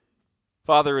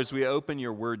Father, as we open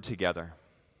your word together,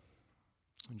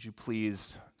 would you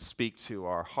please speak to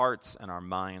our hearts and our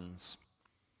minds?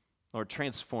 Lord,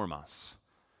 transform us.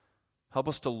 Help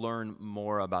us to learn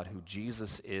more about who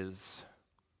Jesus is.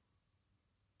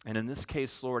 And in this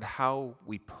case, Lord, how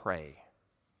we pray,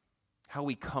 how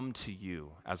we come to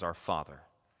you as our Father,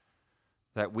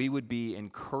 that we would be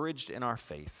encouraged in our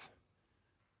faith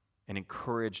and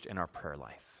encouraged in our prayer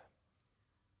life.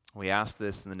 We ask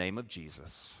this in the name of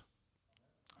Jesus.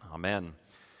 Amen.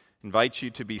 Invite you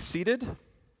to be seated.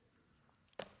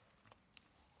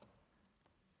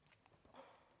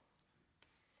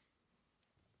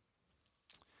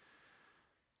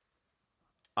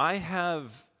 I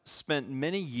have spent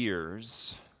many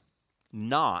years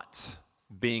not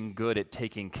being good at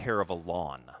taking care of a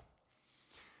lawn.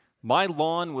 My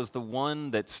lawn was the one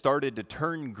that started to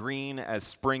turn green as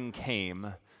spring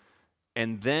came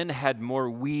and then had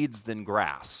more weeds than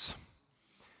grass.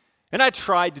 And I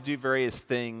tried to do various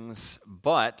things,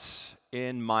 but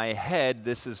in my head,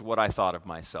 this is what I thought of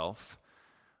myself.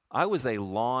 I was a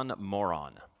lawn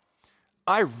moron.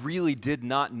 I really did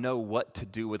not know what to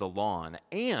do with a lawn.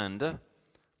 And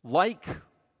like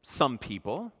some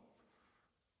people,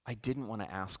 I didn't want to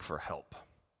ask for help.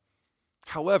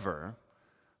 However,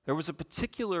 there was a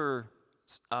particular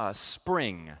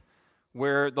spring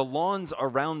where the lawns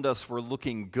around us were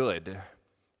looking good.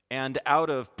 And out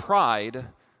of pride,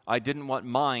 I didn't want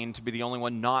mine to be the only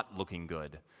one not looking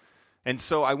good. And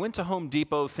so I went to Home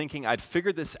Depot thinking I'd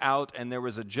figured this out, and there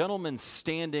was a gentleman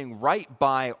standing right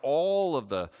by all of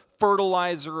the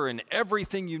fertilizer and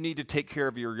everything you need to take care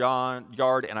of your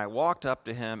yard, and I walked up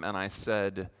to him and I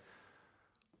said,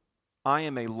 "I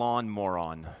am a lawn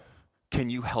moron. Can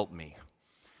you help me?"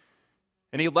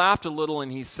 And he laughed a little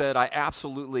and he said, "I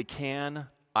absolutely can.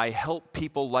 I help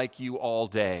people like you all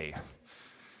day."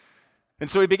 And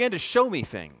so he began to show me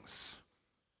things.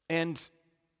 And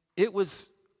it was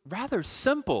rather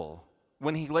simple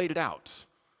when he laid it out.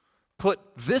 Put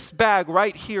this bag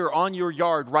right here on your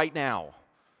yard right now.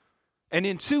 And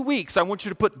in 2 weeks, I want you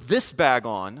to put this bag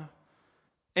on.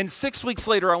 And 6 weeks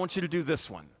later, I want you to do this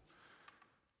one.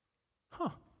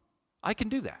 I can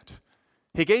do that.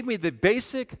 He gave me the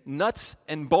basic nuts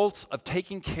and bolts of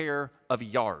taking care of a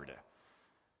yard.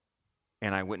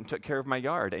 And I went and took care of my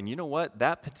yard. And you know what?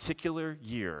 That particular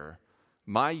year,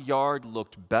 my yard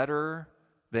looked better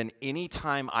than any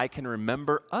time I can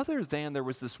remember, other than there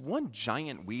was this one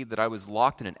giant weed that I was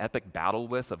locked in an epic battle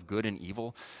with of good and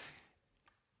evil.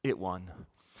 It won.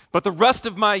 But the rest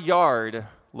of my yard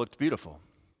looked beautiful.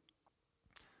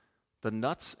 The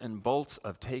nuts and bolts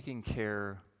of taking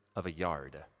care of a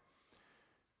yard.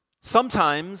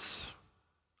 Sometimes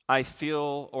I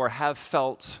feel or have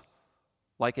felt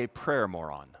like a prayer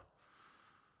moron.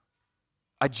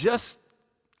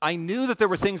 I knew that there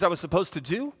were things I was supposed to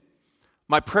do.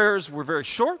 My prayers were very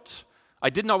short. I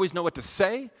didn't always know what to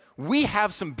say. We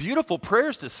have some beautiful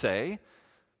prayers to say,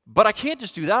 but I can't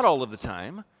just do that all of the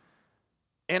time.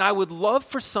 And I would love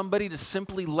for somebody to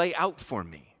simply lay out for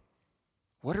me,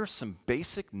 what are some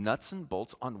basic nuts and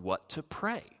bolts on what to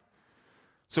pray?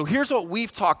 So here's what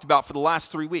we've talked about for the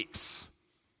last 3 weeks.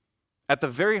 At the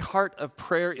very heart of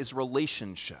prayer is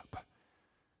relationship.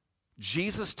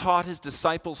 Jesus taught his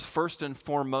disciples first and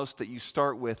foremost that you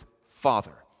start with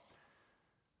Father.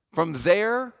 From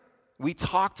there, we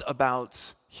talked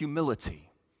about humility.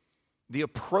 The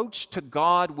approach to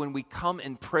God when we come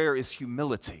in prayer is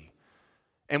humility.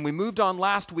 And we moved on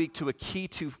last week to a key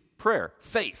to prayer,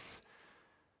 faith.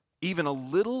 Even a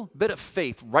little bit of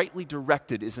faith rightly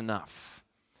directed is enough.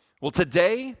 Well,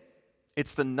 today,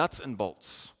 it's the nuts and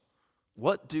bolts.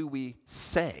 What do we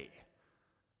say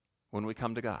when we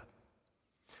come to God?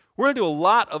 We're going to do a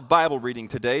lot of Bible reading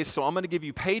today, so I'm going to give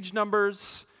you page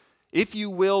numbers. If you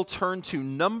will, turn to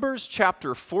Numbers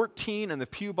chapter 14 in the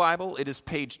Pew Bible. It is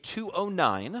page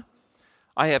 209.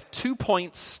 I have 2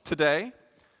 points today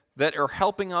that are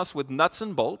helping us with nuts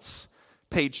and bolts.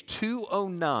 Page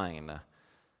 209,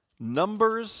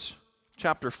 Numbers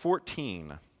chapter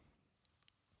 14.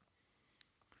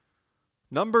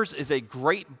 Numbers is a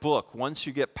great book once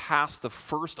you get past the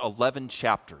first 11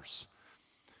 chapters.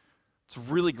 It's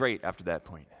really great after that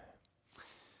point.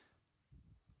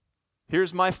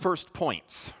 Here's my first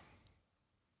point.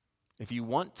 If you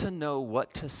want to know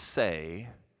what to say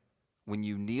when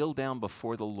you kneel down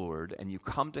before the Lord and you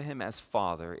come to him as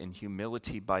Father in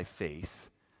humility by faith,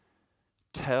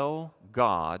 tell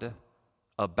God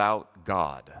about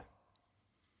God.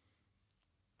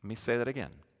 Let me say that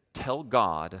again. Tell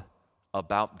God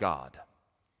about God.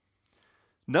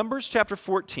 Numbers chapter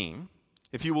 14,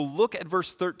 if you will look at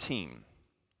verse 13.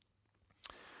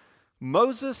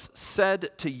 Moses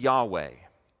said to Yahweh,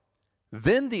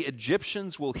 "Then the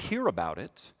Egyptians will hear about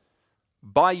it.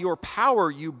 By your power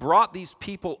you brought these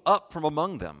people up from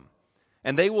among them,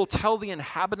 and they will tell the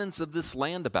inhabitants of this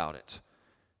land about it.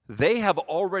 They have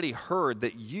already heard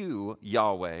that you,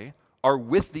 Yahweh, are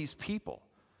with these people,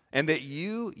 and that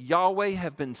you, Yahweh,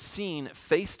 have been seen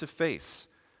face to face,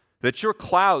 that your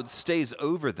cloud stays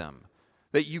over them,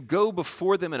 that you go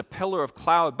before them in a pillar of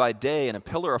cloud by day and a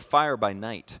pillar of fire by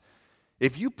night.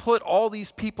 If you put all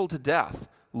these people to death,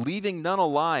 leaving none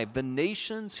alive, the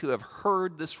nations who have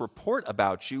heard this report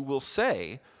about you will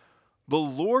say, 'The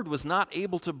Lord was not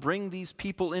able to bring these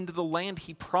people into the land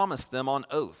he promised them on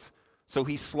oath, so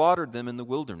he slaughtered them in the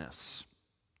wilderness.'"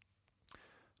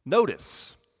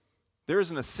 Notice, there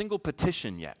isn't a single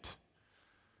petition yet.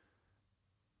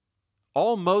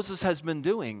 All Moses has been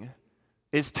doing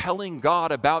is telling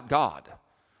God about God.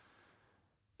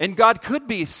 And God could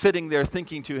be sitting there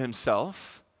thinking to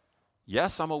himself,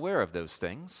 "Yes, I'm aware of those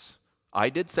things. I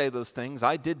did say those things.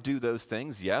 I did do those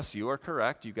things. Yes, you are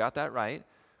correct. You got that right."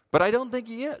 But I don't think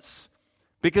he is.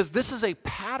 Because this is a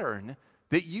pattern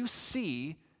that you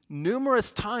see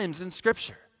numerous times in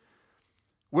Scripture,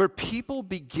 where people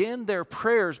begin their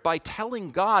prayers by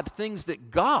telling God things that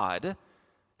God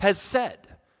has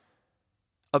said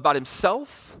about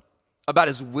himself, about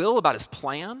his will, about his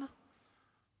plan.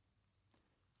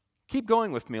 Keep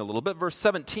going with me a little bit. Verse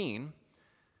 17.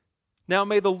 "Now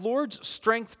may the Lord's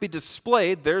strength be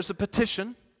displayed." There's a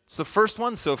petition. It's the first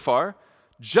one so far.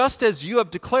 "Just as you have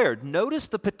declared." Notice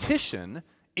the petition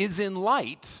is in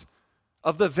light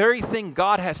of the very thing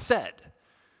God has said.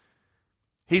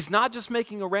 He's not just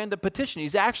making a random petition.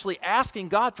 He's actually asking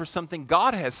God for something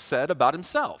God has said about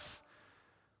himself.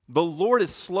 "The Lord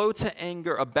is slow to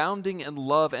anger, abounding in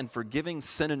love, and forgiving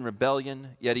sin and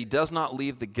rebellion, yet he does not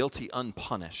leave the guilty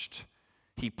unpunished.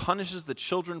 He punishes the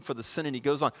children for the sin," and he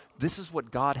goes on. This is what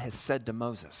God has said to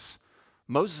Moses.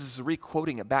 Moses is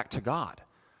re-quoting it back to God.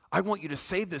 "I want you to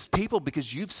save this people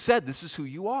because you've said this is who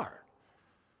you are."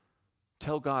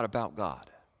 Tell God about God.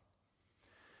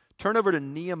 Turn over to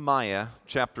Nehemiah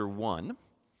chapter 1.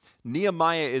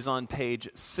 Nehemiah is on page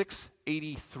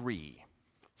 683.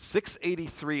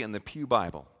 683 in the Pew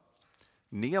Bible.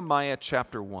 Nehemiah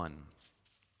chapter 1.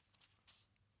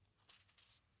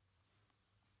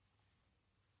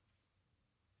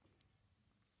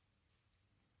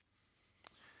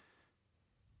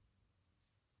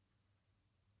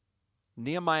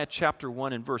 Nehemiah chapter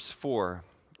 1 and verse 4.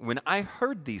 "When I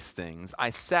heard these things,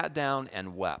 I sat down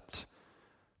and wept.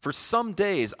 For some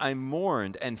days I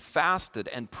mourned and fasted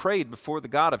and prayed before the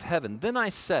God of heaven. Then I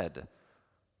said,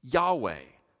 'Yahweh,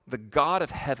 the God of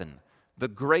heaven, the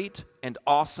great and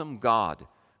awesome God,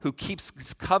 who keeps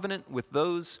his covenant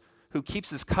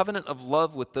of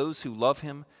love with those who love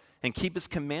him and keep his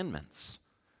commandments.'"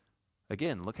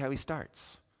 Again, look how he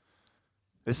starts.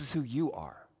 This is who you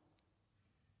are.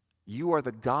 You are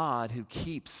the God who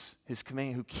keeps his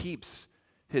command, who keeps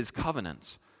his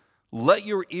covenants. "Let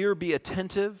your ear be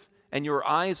attentive and your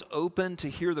eyes open to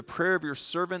hear the prayer of your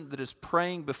servant that is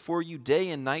praying before you day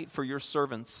and night for your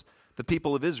servants, the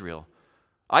people of Israel.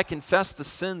 I confess the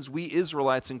sins we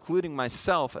Israelites, including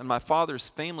myself and my father's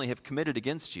family, have committed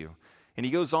against you." And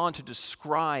he goes on to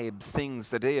describe things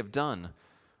that they have done.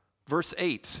 Verse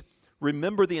 8,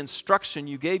 "Remember the instruction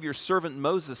you gave your servant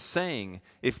Moses, saying,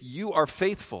 'If you are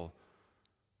faithful.'"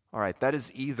 All right, that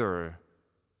is either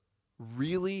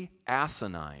really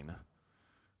asinine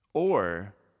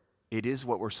or it is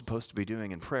what we're supposed to be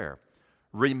doing in prayer.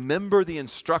 Remember the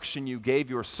instruction you gave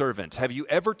your servant. Have you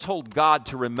ever told God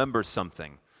to remember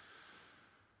something?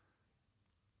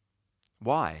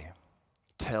 Why?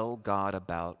 Tell God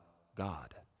about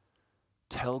God.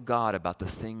 Tell God about the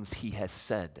things he has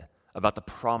said, about the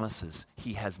promises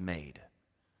he has made.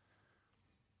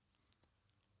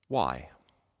 Why?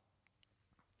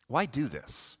 Why do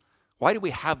this? Why do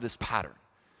we have this pattern?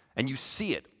 And you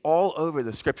see it all over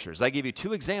the Scriptures. I gave you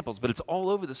 2 examples, but it's all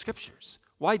over the Scriptures.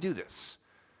 Why do this?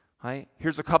 Right?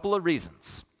 Here's a couple of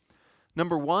reasons.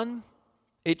 Number 1,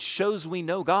 it shows we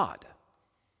know God.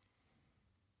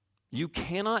 You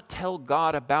cannot tell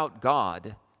God about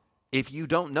God if you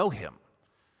don't know him.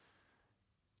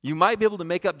 You might be able to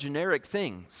make up generic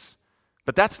things,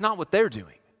 but that's not what they're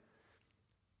doing.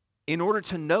 In order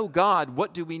to know God,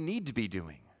 what do we need to be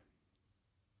doing?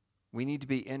 We need to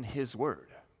be in his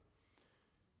word.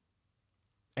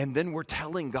 And then we're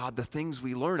telling God the things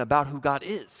we learn about who God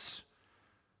is.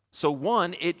 So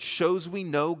 1, it shows we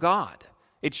know God.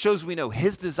 It shows we know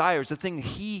his desires, the thing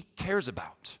he cares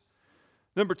about.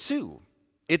 Number 2,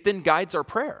 it then guides our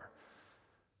prayer.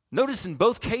 Notice in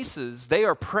both cases, they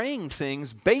are praying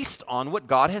things based on what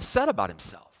God has said about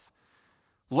himself.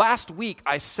 Last week,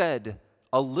 I said,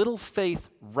 a little faith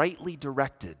rightly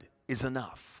directed is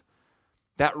enough.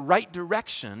 That right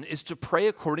direction is to pray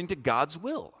according to God's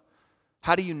will.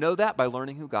 How do you know that? By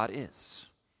learning who God is.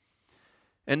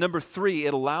 And number 3,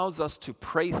 it allows us to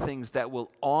pray things that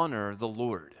will honor the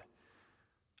Lord.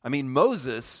 I mean,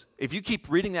 Moses, if you keep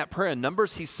reading that prayer in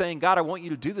Numbers, he's saying, God, I want you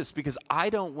to do this because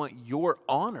I don't want your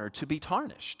honor to be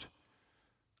tarnished.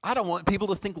 I don't want people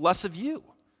to think less of you.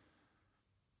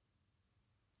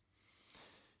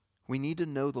 We need to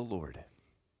know the Lord.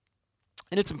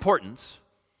 And it's important.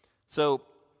 So,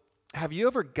 have you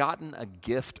ever gotten a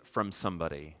gift from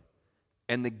somebody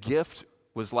and the gift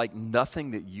was like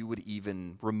nothing that you would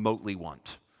even remotely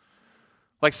want?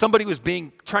 Like somebody was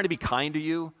trying to be kind to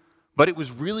you, but it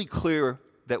was really clear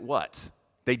that what?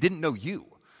 They didn't know you.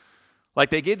 Like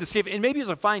they gave this gift, and maybe it was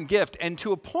a fine gift, and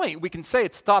to a point we can say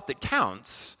it's thought that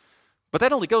counts, but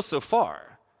that only goes so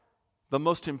far. The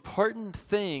most important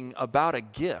thing about a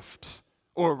gift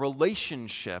or a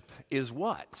relationship is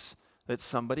what? That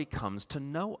somebody comes to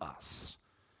know us.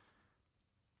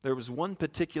 There was one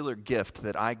particular gift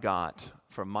that I got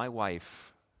from my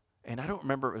wife, and I don't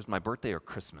remember if it was my birthday or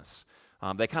Christmas.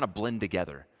 They kind of blend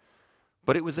together.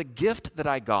 But it was a gift that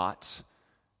I got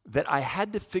that I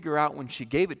had to figure out when she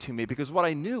gave it to me because what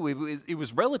I knew, it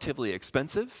was relatively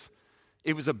expensive.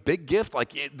 It was a big gift.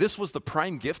 This was the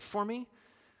prime gift for me.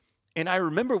 And I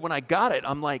remember when I got it,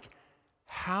 I'm like,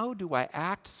 how do I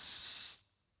act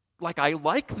like I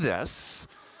like this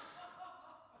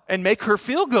and make her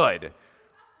feel good?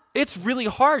 It's really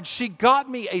hard. She got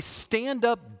me a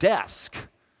stand-up desk.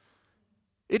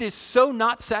 It is so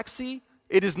not sexy.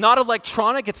 It is not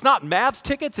electronic. It's not Mavs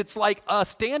tickets. It's like a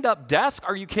stand-up desk.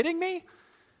 Are you kidding me?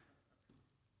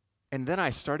 And then I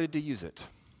started to use it.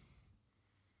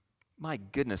 My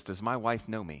goodness, does my wife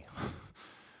know me?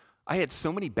 I had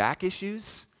so many back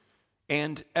issues.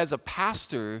 And as a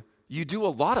pastor, you do a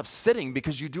lot of sitting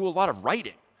because you do a lot of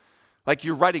writing. Like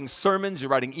you're writing sermons, you're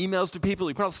writing emails to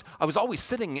people. I was always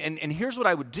sitting, and here's what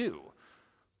I would do.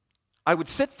 I would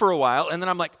sit for a while, and then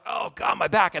I'm like, oh, God, my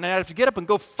back. And I'd have to get up and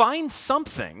go find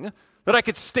something that I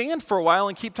could stand for a while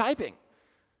and keep typing.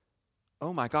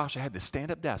 Oh, my gosh, I had this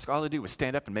stand-up desk. All I do was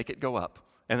stand up and make it go up,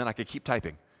 and then I could keep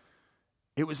typing.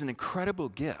 It was an incredible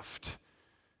gift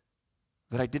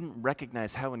that I didn't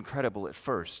recognize how incredible at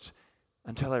first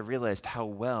until I realized how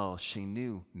well she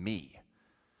knew me.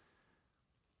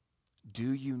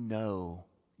 Do you know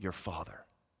your Father?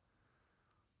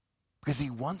 Because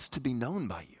he wants to be known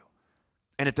by you.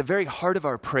 And at the very heart of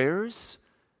our prayers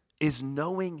is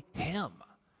knowing him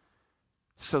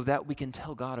so that we can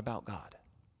tell God about God.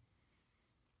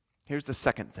 Here's the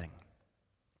second thing.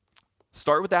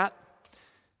 Start with that.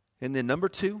 And then number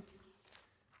 2,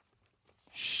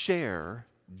 share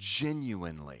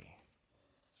genuinely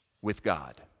with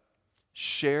God.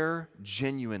 Share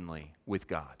genuinely with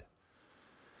God.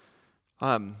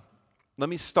 Let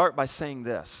me start by saying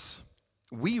this.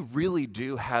 We really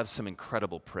do have some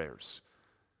incredible prayers.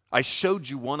 I showed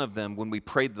you one of them when we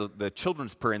prayed the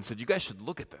children's prayer and said, you guys should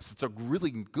look at this. It's a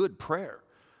really good prayer.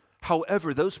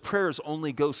 However, those prayers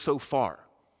only go so far.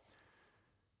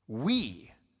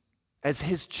 We, as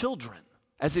his children,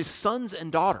 as his sons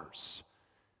and daughters,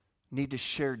 need to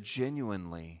share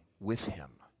genuinely with him.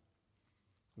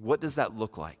 What does that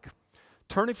look like?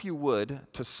 Turn, if you would,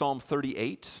 to Psalm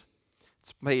 38.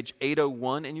 It's page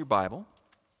 801 in your Bible.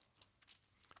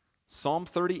 Psalm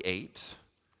 38,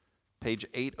 page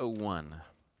 801.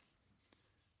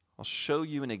 I'll show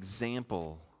you an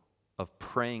example of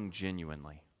praying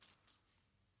genuinely.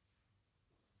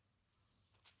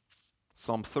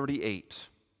 Psalm 38.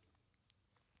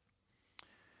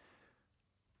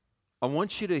 I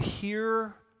want you to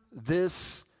hear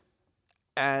this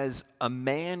as a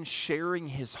man sharing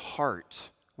his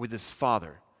heart with his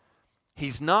Father.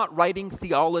 He's not writing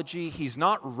theology. He's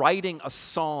not writing a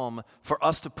psalm for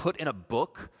us to put in a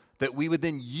book that we would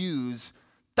then use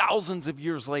thousands of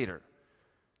years later.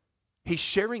 He's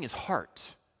sharing his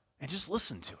heart. And just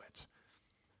listen to it.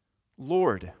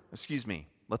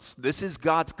 This is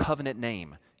God's covenant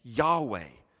name. Yahweh,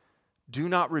 do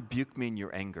not rebuke me in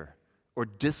your anger or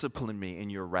discipline me in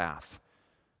your wrath.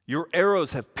 Your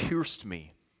arrows have pierced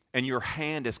me, and your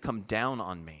hand has come down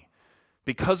on me.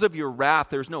 Because of your wrath,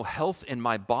 there's no health in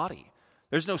my body.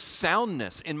 There's no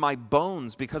soundness in my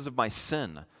bones because of my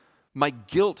sin. My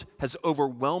guilt has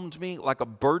overwhelmed me like a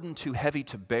burden too heavy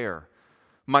to bear.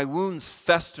 My wounds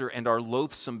fester and are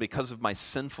loathsome because of my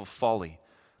sinful folly.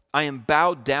 I am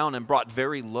bowed down and brought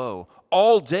very low.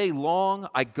 All day long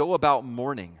I go about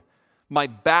mourning. My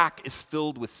back is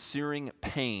filled with searing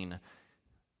pain.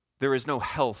 There is no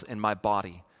health in my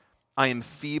body. I am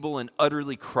feeble and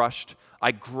utterly crushed.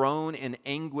 I groan in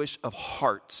anguish of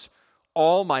heart.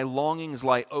 All my longings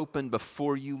lie open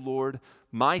before you, Lord.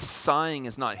 My sighing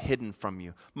is not hidden from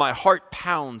you. My heart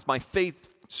pounds. My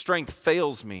strength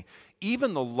fails me.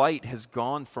 Even the light has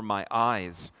gone from my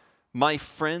eyes. My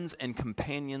friends and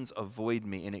companions avoid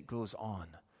me. And it goes on.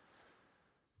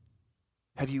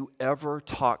 Have you ever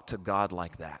talked to God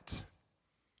like that?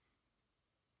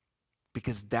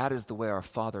 Because that is the way our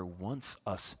Father wants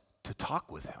us to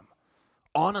talk with him.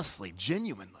 Honestly,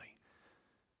 genuinely.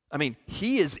 I mean,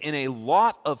 he is in a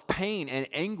lot of pain and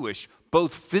anguish,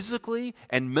 both physically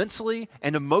and mentally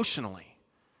and emotionally.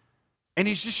 And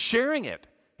he's just sharing it.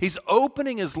 He's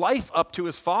opening his life up to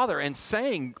his Father and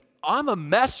saying, I'm a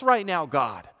mess right now,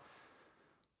 God.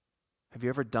 Have you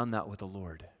ever done that with the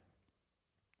Lord?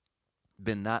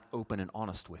 Been that open and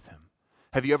honest with him?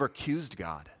 Have you ever accused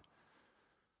God?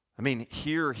 I mean,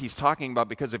 here he's talking about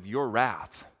because of your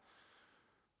wrath.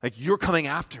 Like, you're coming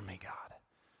after me, God.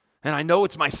 And I know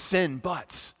it's my sin,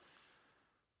 but.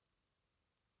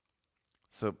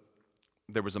 So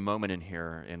there was a moment in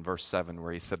here in verse 7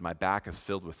 where he said, my back is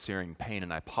filled with searing pain,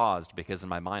 and I paused because in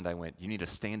my mind I went, you need a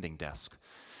standing desk.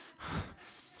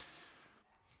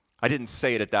 I didn't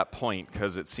say it at that point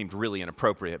because it seemed really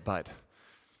inappropriate, but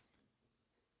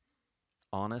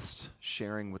honest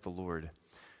sharing with the Lord.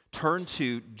 Turn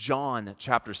to John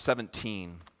chapter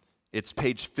 17. It's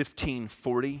page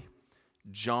 1540.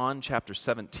 John chapter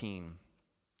 17.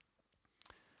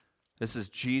 This is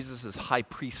Jesus' high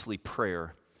priestly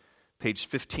prayer, page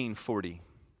 1540.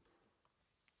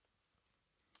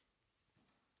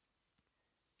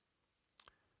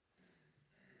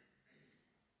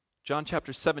 John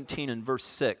chapter 17 and verse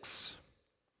 6.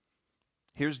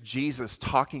 Here's Jesus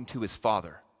talking to his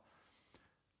Father.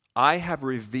 I have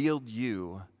revealed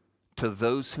you to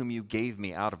those whom you gave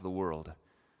me out of the world.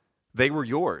 They were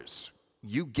yours.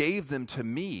 You gave them to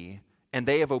me, and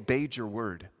they have obeyed your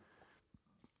word.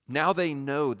 Now they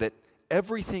know that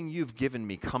everything you've given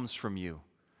me comes from you.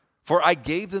 For I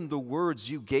gave them the words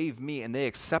you gave me, and they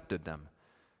accepted them.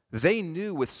 They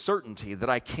knew with certainty that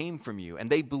I came from you, and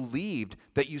they believed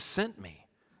that you sent me.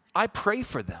 I pray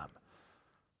for them.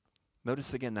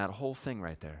 Notice again that whole thing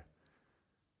right there.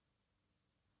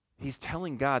 He's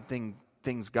telling God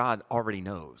things God already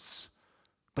knows,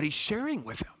 but he's sharing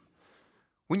with him.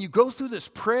 When you go through this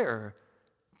prayer,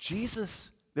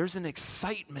 Jesus, there's an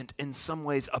excitement in some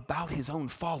ways about his own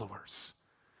followers.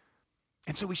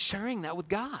 And so he's sharing that with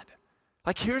God.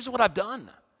 Like, here's what I've done.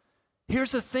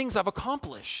 Here's the things I've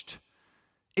accomplished.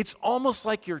 It's almost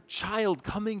like your child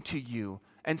coming to you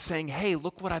and saying, hey,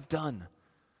 look what I've done.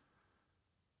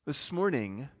 This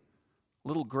morning,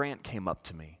 little Grant came up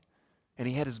to me, and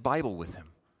he had his Bible with him.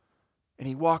 And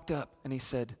he walked up and he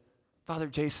said, Father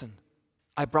Jason,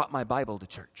 I brought my Bible to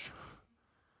church.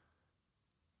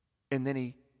 And then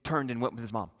he turned and went with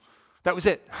his mom. That was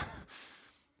it.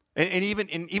 And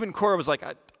even Cora was like,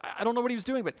 I don't know what he was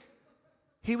doing, but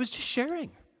he was just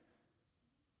sharing.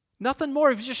 Nothing more.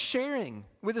 He was just sharing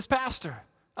with his pastor.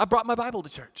 I brought my Bible to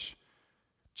church.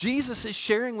 Jesus is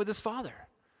sharing with his Father.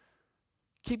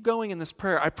 Keep going in this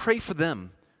prayer. I pray for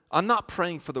them. I'm not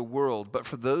praying for the world, but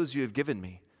for those you have given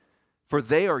me. For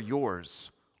they are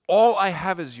yours. All I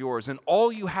have is yours, and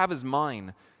all you have is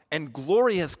mine. And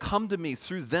glory has come to me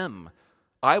through them.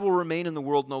 I will remain in the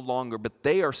world no longer, but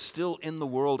they are still in the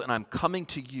world, and I'm coming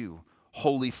to you,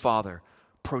 Holy Father.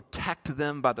 Protect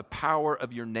them by the power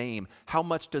of your name. How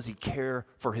much does he care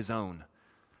for his own?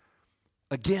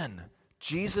 Again,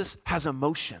 Jesus has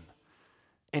emotion.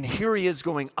 And here he is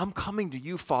going, I'm coming to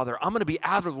you, Father. I'm going to be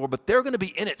out of the world, but they're going to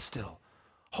be in it still.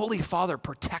 Holy Father,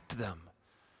 protect them.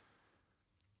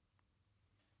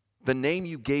 The name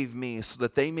you gave me so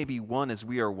that they may be one as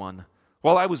we are one.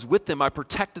 While I was with them, I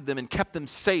protected them and kept them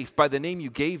safe by the name you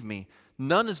gave me.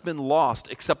 None has been lost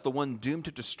except the one doomed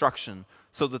to destruction,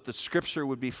 so that the scripture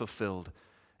would be fulfilled.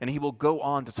 And he will go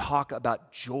on to talk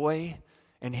about joy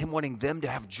and him wanting them to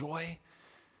have joy.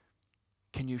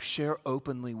 Can you share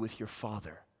openly with your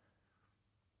Father?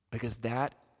 Because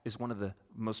that is one of the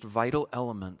most vital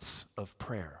elements of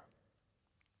prayer.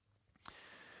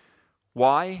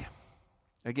 Why?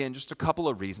 Again, just a couple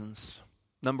of reasons.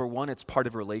 Number one, it's part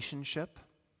of relationship.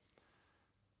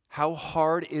 How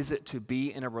hard is it to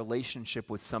be in a relationship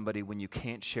with somebody when you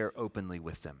can't share openly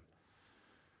with them?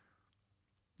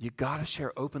 You got to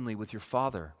share openly with your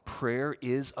Father. Prayer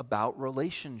is about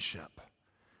relationship.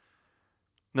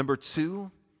 Number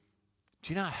two,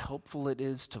 do you know how helpful it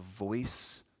is to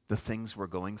voice the things we're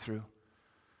going through?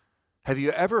 Have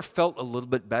you ever felt a little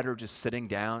bit better just sitting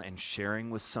down and sharing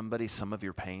with somebody some of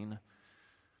your pain?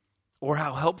 Or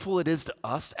how helpful it is to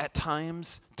us at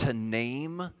times to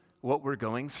name what we're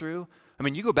going through? I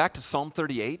mean, you go back to Psalm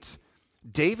 38,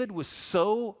 David was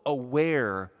so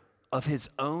aware of his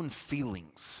own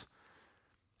feelings.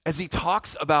 As he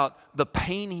talks about the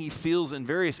pain he feels in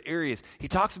various areas, he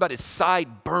talks about his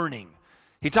side burning.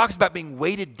 He talks about being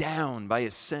weighted down by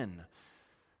his sin.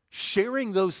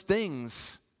 Sharing those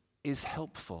things is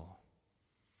helpful.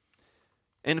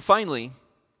 And finally,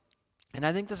 and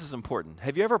I think this is important,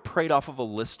 have you ever prayed off of a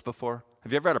list before?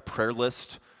 Have you ever had a prayer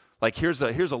list? Like here's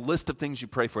a list of things you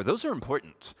pray for. Those are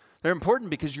important. They're important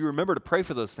because you remember to pray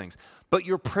for those things. But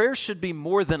your prayer should be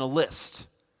more than a list.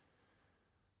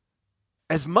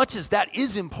 As much as that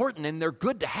is important and they're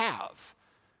good to have,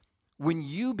 when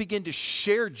you begin to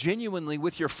share genuinely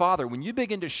with your Father, when you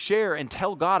begin to share and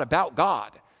tell God about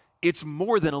God, it's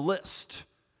more than a list.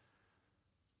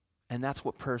 And that's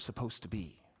what prayer is supposed to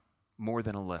be, more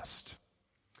than a list.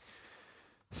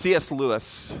 C.S.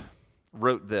 Lewis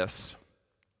wrote this,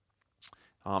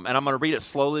 and I'm going to read it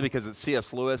slowly because it's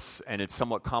C.S. Lewis and it's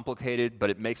somewhat complicated, but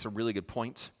it makes a really good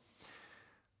point.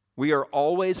 We are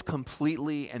always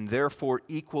completely and therefore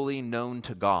equally known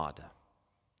to God.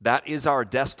 That is our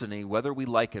destiny, whether we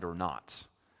like it or not.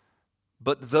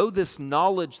 But though this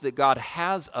knowledge that God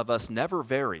has of us never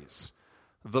varies,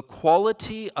 the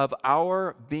quality of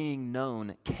our being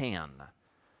known can.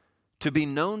 To be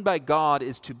known by God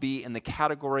is to be in the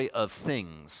category of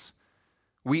things.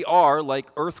 We are, like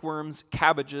earthworms,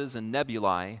 cabbages, and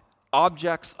nebulae,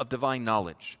 objects of divine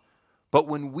knowledge. But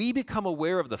when we become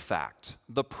aware of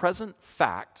the present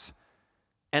fact,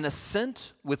 and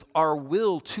assent with our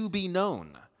will to be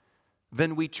known,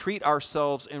 then we treat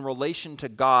ourselves in relation to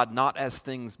God not as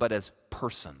things but as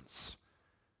persons.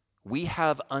 We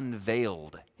have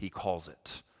unveiled, he calls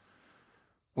it.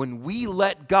 When we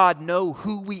let God know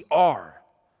who we are,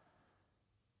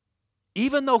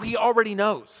 even though he already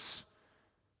knows,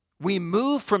 we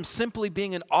move from simply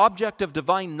being an object of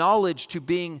divine knowledge to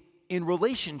being in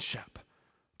relationship,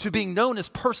 to being known as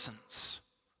persons.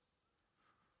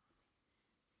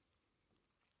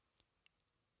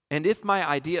 And if my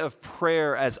idea of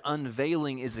prayer as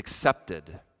unveiling is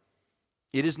accepted,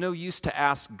 it is no use to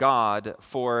ask God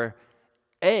for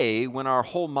A, when our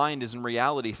whole mind is in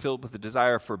reality filled with the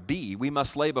desire for B. We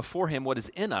must lay before him what is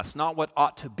in us, not what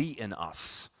ought to be in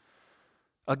us.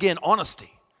 Again,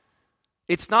 honesty.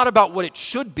 It's not about what it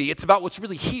should be, it's about what's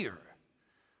really here.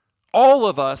 All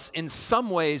of us, in some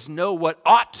ways, know what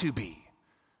ought to be.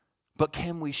 But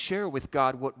can we share with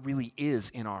God what really is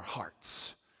in our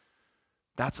hearts?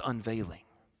 That's unveiling.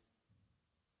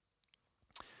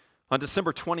 On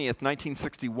December 20th,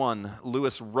 1961,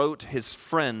 Lewis wrote his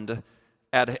friend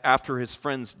after his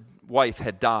friend's wife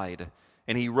had died,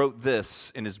 and he wrote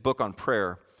this in his book on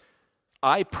prayer.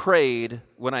 I prayed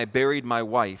when I buried my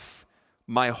wife,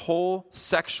 my whole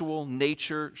sexual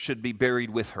nature should be buried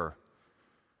with her.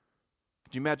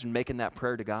 Could you imagine making that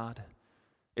prayer to God?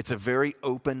 It's a very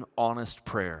open, honest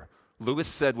prayer. Lewis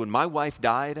said, when my wife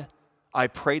died, I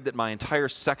prayed that my entire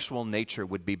sexual nature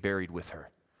would be buried with her.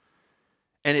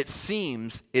 And it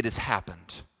seems it has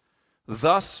happened.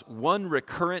 Thus, one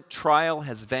recurrent trial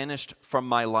has vanished from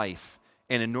my life,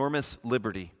 an enormous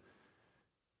liberty.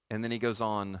 And then he goes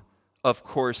on, of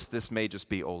course, this may just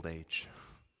be old age.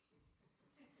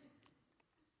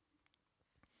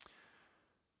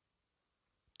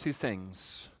 Two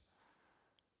things.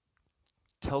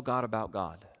 Tell God about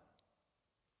God.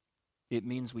 It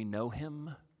means we know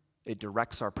him. It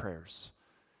directs our prayers.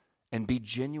 And be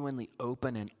genuinely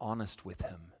open and honest with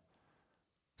him.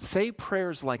 Say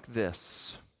prayers like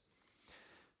this.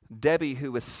 Debbie,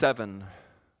 who was 7,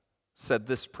 said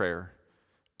this prayer.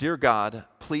 Dear God,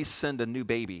 please send a new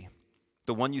baby.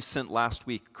 The one you sent last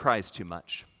week cries too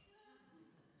much.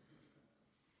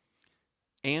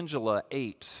 Angela,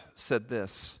 8, said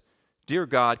this. Dear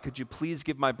God, could you please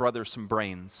give my brother some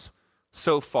brains?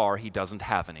 So far, he doesn't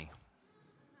have any.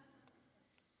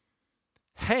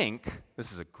 Hank,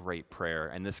 this is a great prayer,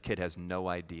 and this kid has no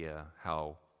idea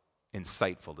how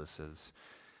insightful this is.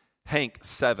 Hank,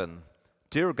 7,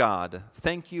 Dear God,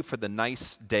 thank you for the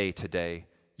nice day today.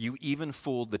 You even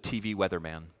fooled the TV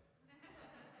weatherman.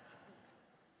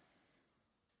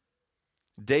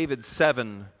 David,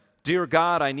 7, Dear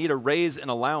God, I need a raise in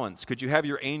allowance. Could you have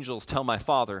your angels tell my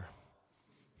father?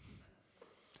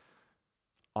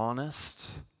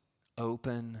 Honest,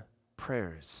 open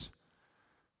prayers.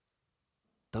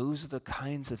 Those are the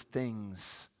kinds of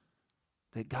things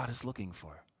that God is looking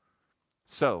for.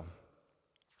 So,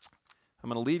 I'm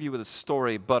going to leave you with a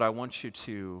story, but I want you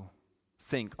to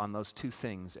think on those two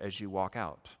things as you walk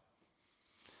out.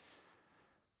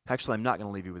 Actually, I'm not going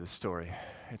to leave you with a story.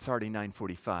 It's already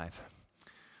 9:45.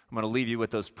 I'm going to leave you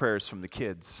with those prayers from the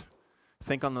kids.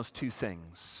 Think on those two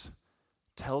things.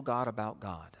 Tell God about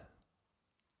God.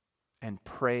 And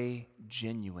pray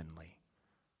genuinely.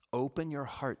 Open your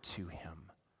heart to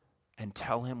Him and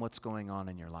tell Him what's going on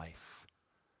in your life.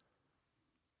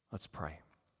 Let's pray.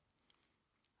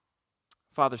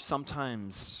 Father,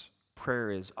 sometimes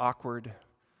prayer is awkward.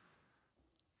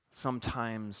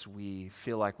 Sometimes we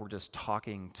feel like we're just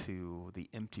talking to the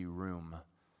empty room.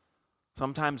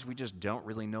 Sometimes we just don't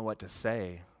really know what to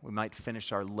say. We might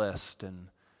finish our list and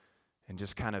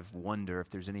just kind of wonder if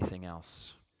there's anything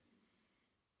else.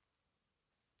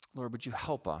 Lord, would you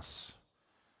help us?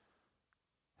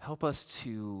 Help us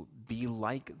to be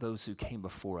like those who came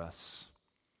before us,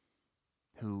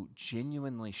 who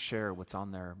genuinely share what's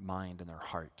on their mind and their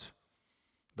heart.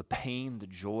 The pain, the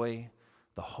joy,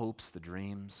 the hopes, the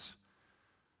dreams.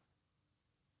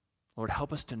 Lord,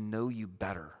 help us to know you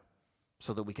better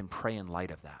so that we can pray in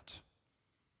light of that.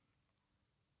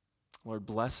 Lord,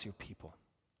 bless your people.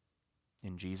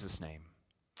 In Jesus' name,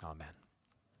 amen.